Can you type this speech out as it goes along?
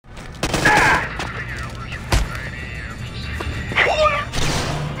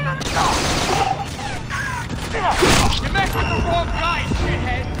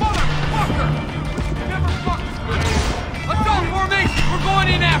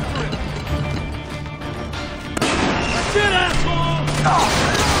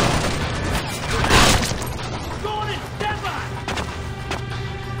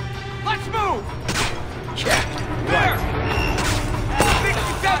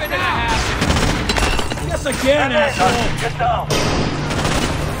us again, asshole! Get down!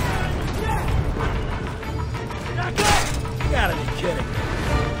 You gotta be kidding.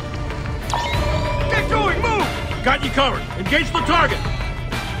 Get going! Move! Got you covered. Engage the target.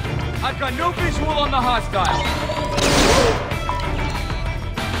 I've got no visual on the hostile.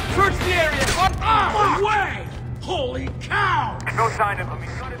 Search the area! No way! Holy cow! No sign of him.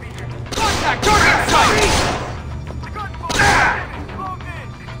 He's gotta be here. Contact! Target sight!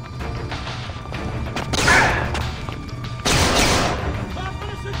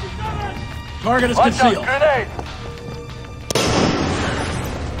 Target is Watch out, concealed. grenade!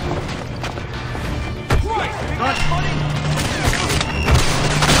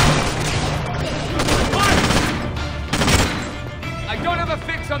 I don't have a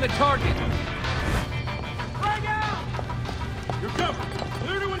fix on the target. Frag out! You're covered.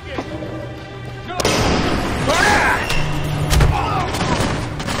 Clear to engage. Go!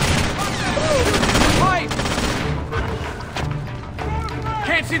 Fight!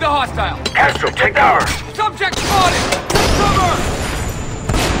 Can't see the hostile. Castro, take cover! Subject spotted! Cover!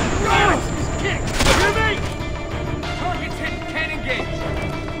 Hear me? Target's hit. Can't engage.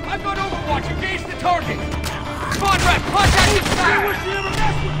 I've got Overwatch. Engage the target. Spawn rep. Contact is I back. wish you never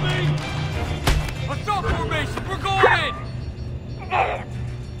messed with me! Assault formation. We're going in.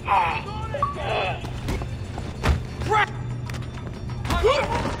 Crack!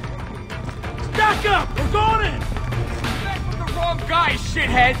 Stack up! We're going in! Back with the wrong guy,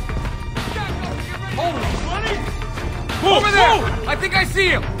 shithead. Holy Buddy! over there! I think I see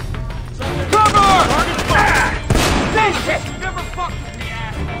him! Cover! Target's fired! Jesus! Never fucked with me,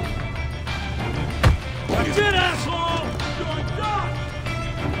 asshole! That's it, asshole! You're done!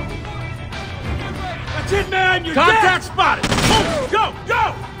 That's it, man! You're Contact spotted! Move! Go!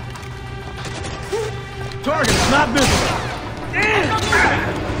 Go! Target is not visible.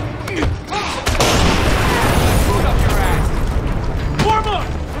 Shoot up your ass! Warm up!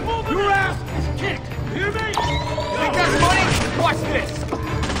 Your ass is kicked! Hear me? Think that's funny? Watch this!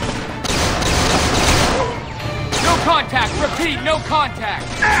 No contact! Repeat, no contact!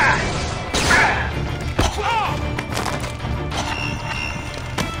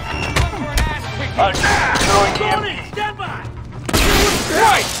 Tony, stand by!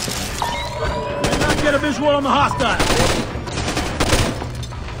 Right! Did not get a visual on the hostile.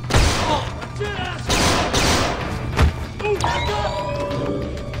 That's it, asshole!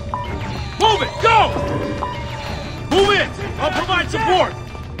 Move it! Go! Move in! I'll provide support!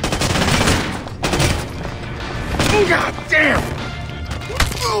 God damn!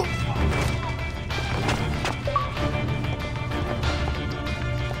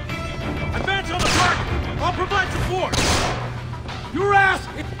 Advance on the target! I'll provide support! Your ass!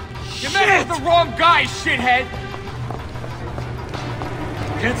 You met with the wrong guy, shithead!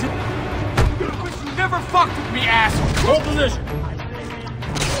 Can't see. Wish you never fucked with me, asshole! Hold position!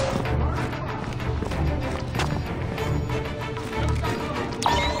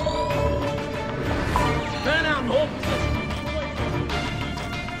 Fan out and hold position!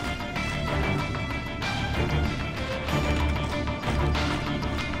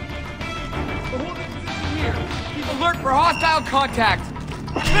 We're holding position here. Keep alert for hostile contact.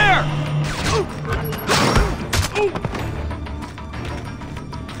 There!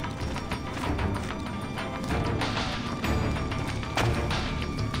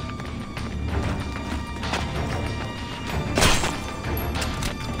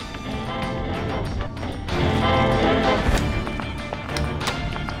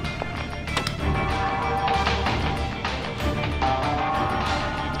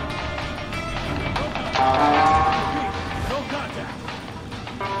 No contact!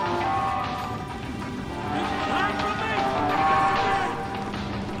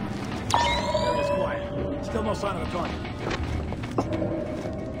 Area's quiet. Still no sign of the target.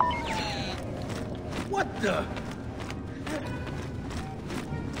 What the?